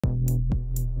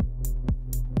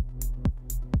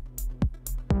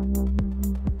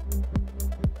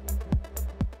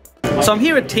So I'm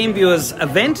here at TeamViewer's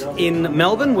event in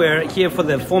Melbourne. We're here for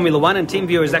the Formula One, and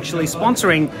TeamViewer is actually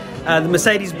sponsoring the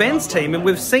Mercedes-Benz team, and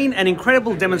we've seen an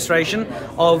incredible demonstration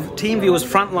of TeamViewer's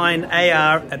frontline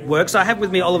AR at work. So I have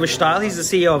with me Oliver Steil. He's the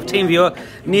CEO of TeamViewer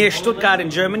near Stuttgart in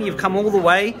Germany. You've come all the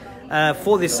way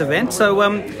for this event. So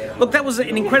look, that was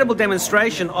an incredible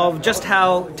demonstration of just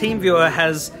how TeamViewer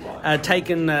has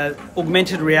taken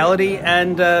augmented reality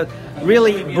and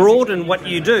really broadened what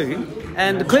you do.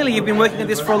 And clearly you've been working at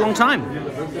this for a long time.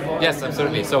 Yes,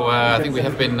 absolutely. So I think we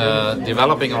have been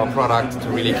developing our product to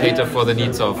really cater for the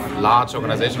needs of large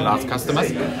organizations, large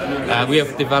customers. We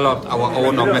have developed our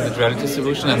own augmented reality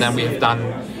solution, and then we have done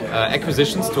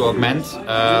acquisitions to augment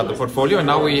the portfolio. And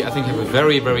now we, I think, have a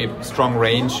very, very strong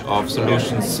range of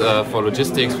solutions for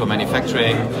logistics, for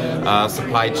manufacturing,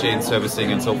 supply chain,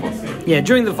 servicing, and so forth. Yeah,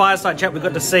 during the fireside chat, we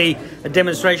got to see a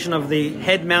demonstration of the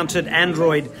head-mounted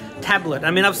Android tablet. I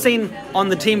mean, I've seen on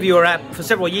the TeamViewer app for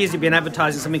several years you've been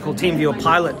advertising something called TeamViewer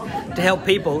Pilot to help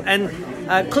people, and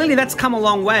clearly that's come a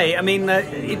long way. I mean,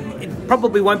 it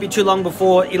probably won't be too long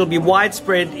before it'll be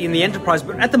widespread in the enterprise,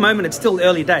 but at the moment it's still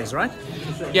early days, right?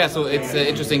 Yeah, so it's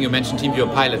interesting you mentioned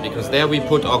TeamViewer Pilot, because there we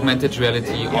put augmented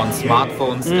reality on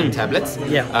smartphones and tablets,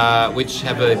 which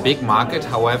have a big market.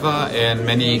 However, in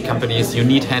many companies you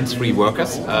need hands-free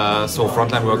workers, so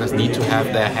frontline workers need to have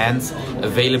their hands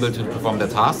available to perform their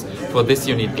tasks. For this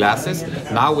you need glasses.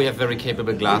 Now we have very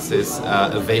capable glasses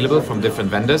available from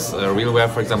different vendors, RealWear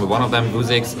for example, one of them,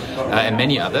 Vuzix, and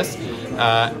many others.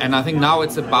 And I think now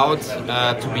it's about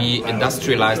to be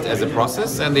industrialized as a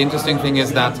process, and the interesting thing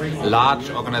is that large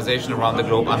organizations around the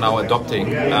globe are now adopting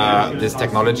this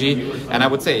technology, and I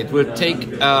would say it will take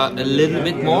a little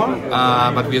bit more,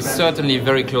 but we are certainly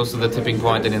very close to the tipping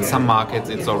point, and in some markets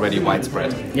it's already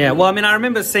widespread. Yeah, well, I mean, I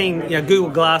remember seeing Google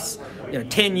Glass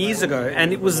 10 years ago,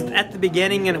 and it was at the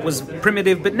beginning and it was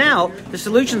primitive, but now the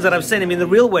solutions that I've seen, I mean, the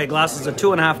RealWear glasses are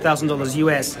 $2,500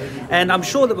 US, and I'm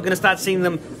sure that we're going to start seeing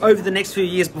them over the next few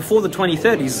years before the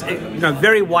 2030s,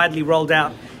 very widely rolled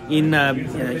out in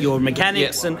your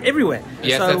mechanics and everywhere.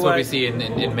 Yes, so, that's what we see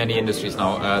in many industries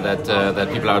now, that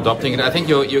people are adopting it. I think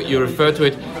you refer to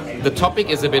it. The topic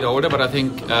is a bit older, but I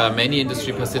think many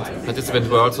industry participants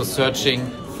were also searching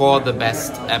for the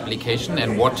best application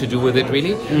and what to do with it,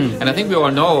 really. And I think we all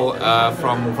know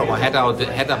from our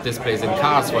head-up displays in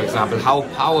cars, for example, how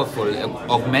powerful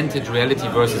augmented reality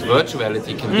versus virtual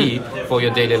reality can be for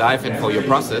your daily life and for your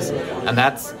process. And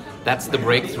that's the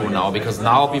breakthrough now, because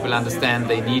now people understand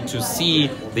they need to see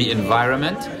the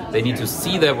environment, they need to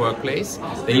see their workplace,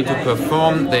 they need to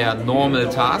perform their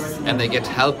normal tasks, and they get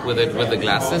help with it with the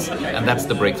glasses, and that's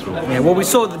the breakthrough. Yeah, well, we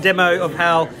saw the demo of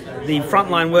how the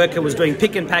frontline worker was doing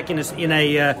pick and pack in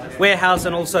a warehouse,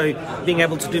 and also being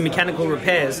able to do mechanical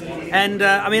repairs. And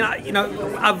I mean,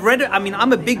 I've read it. I mean,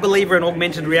 I'm a big believer in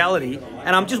augmented reality,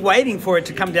 and I'm just waiting for it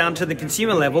to come down to the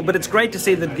consumer level. But it's great to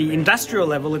see that the industrial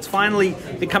level, it's finally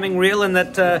becoming real, and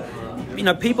that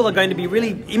people are going to be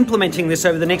really implementing this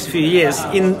over the next few years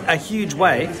in a huge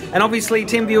way. And obviously,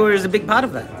 TeamViewer is a big part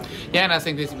of that. Yeah, and I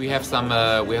think we have some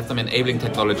enabling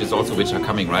technologies also which are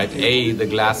coming, right? The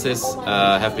glasses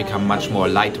have become much more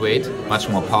lightweight, much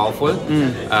more powerful.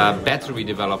 Battery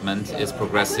development is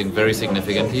progressing very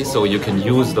significantly, so you can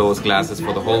use those glasses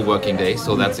for the whole working day,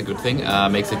 so that's a good thing.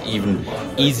 Makes it even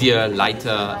easier, lighter,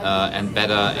 and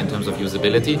better in terms of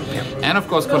usability. And of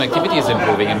course, connectivity is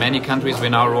improving. In many countries, we're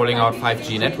now rolling out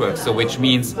 5G networks, so which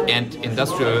means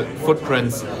industrial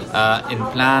footprints in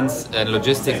plants and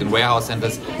logistics and warehouse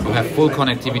centers, you have full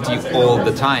connectivity all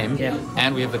the time,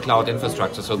 and we have the cloud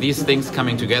infrastructure. So these things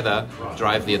coming together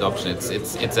drive the adoption.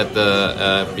 It's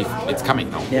coming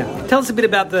now. Yeah. Tell us a bit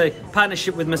about the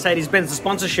partnership with Mercedes-Benz, the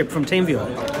sponsorship from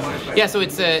TeamViewer. Yeah, so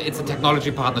it's a technology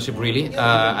partnership, really.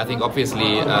 I think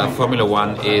obviously Formula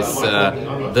One is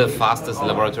the fastest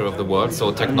laboratory of the world,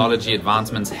 so technology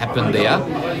advancements happen there.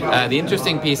 The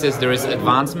interesting piece is there is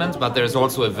advancement, but there is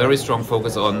also a very strong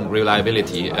focus on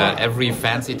reliability. Every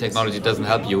fancy technology doesn't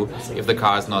help you if the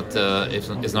car is not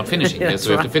finishing.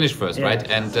 So you have to finish first, right?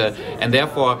 And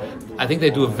therefore, I think they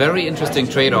do a very interesting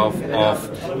trade-off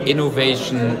of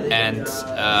innovation and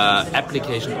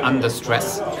application under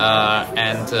stress.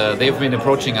 And they've been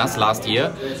approaching us last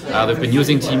year. They've been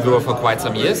using TeamViewer for quite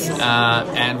some years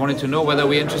and wanted to know whether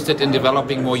we're interested in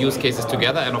developing more use cases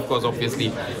together, and of course,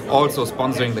 obviously, also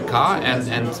sponsoring the car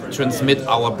and transmit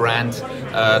our brand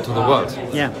to the world.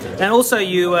 Yeah, and also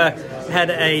you had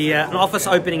an office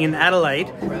opening in Adelaide,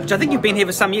 which I think you've been here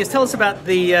for some years. Tell us about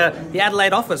the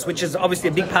Adelaide office, which is obviously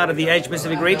a big part of the Asia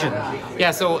Pacific region.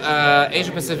 Yeah, so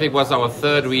Asia Pacific was our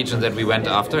third region that we went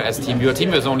after as TeamViewer.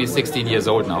 TeamViewer is only 16 years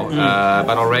old now,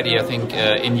 but already I think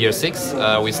in year 6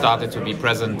 we started to be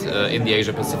present in the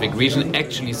Asia Pacific region,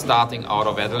 actually starting out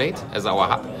of Adelaide as our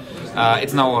hub.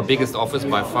 It's now our biggest office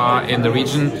by far in the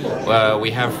region.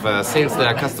 We have sales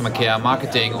there, customer care,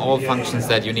 marketing, all functions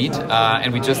that you need.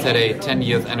 And we just had a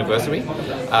 10-year anniversary.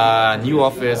 New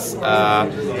office,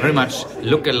 very much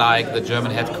look-alike the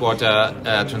German headquarter,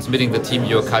 transmitting the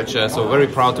TeamViewer culture. So very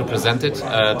proud to present it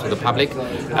to the public.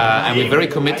 And we're very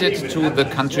committed to the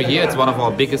country here. It's one of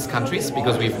our biggest countries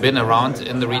because we've been around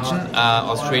in the region.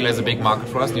 Australia is a big market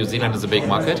for us. New Zealand is a big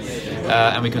market.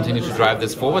 And we continue to drive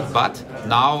this forward. But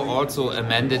now also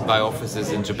amended by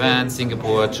offices in Japan,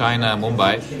 Singapore, China,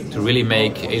 Mumbai to really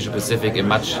make Asia Pacific a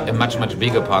much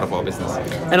bigger part of our business.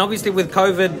 And obviously with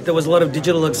COVID there was a lot of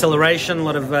digital acceleration, a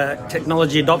lot of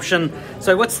technology adoption.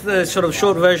 So what's the sort of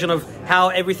short version of how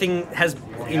everything has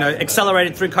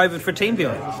accelerated through COVID for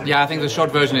TeamViewer? Yeah, I think the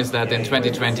short version is that in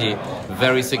 2020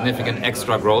 very significant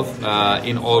extra growth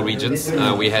in all regions.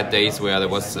 We had days where there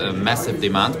was massive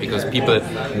demand because people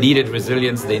needed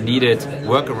resilience, they needed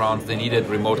workarounds, they needed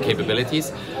remote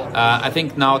capabilities. I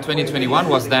think now 2021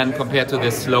 was then compared to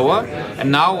this slower,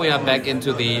 and now we are back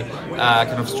into the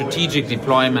kind of strategic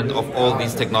deployment of all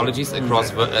these technologies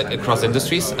across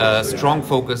industries. Strong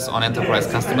focus on enterprise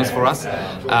customers for us,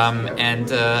 and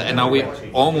now we're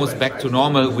almost back to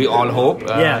normal. We all hope.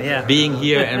 Being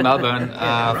here in Melbourne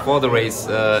for the race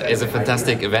is a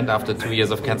fantastic event after 2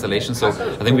 years of cancellation. So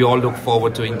I think we all look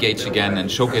forward to engage again and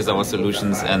showcase our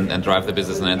solutions and drive the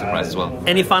business and enterprise as well.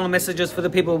 Any final messages for the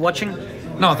people watching?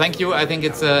 No, thank you. I think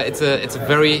it's a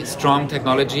very strong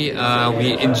technology.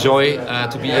 We enjoy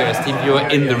to be here as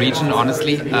TeamViewer in the region,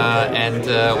 honestly, and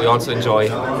we also enjoy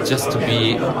just to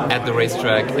be at the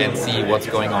racetrack and see what's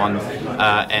going on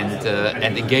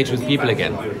and engage with people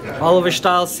again. Oliver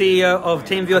Steil, CEO of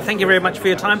TeamViewer, thank you very much for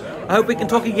your time. I hope we can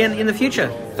talk again in the future.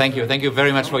 Thank you. Thank you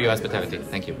very much for your hospitality.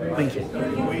 Thank you. Thank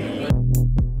you.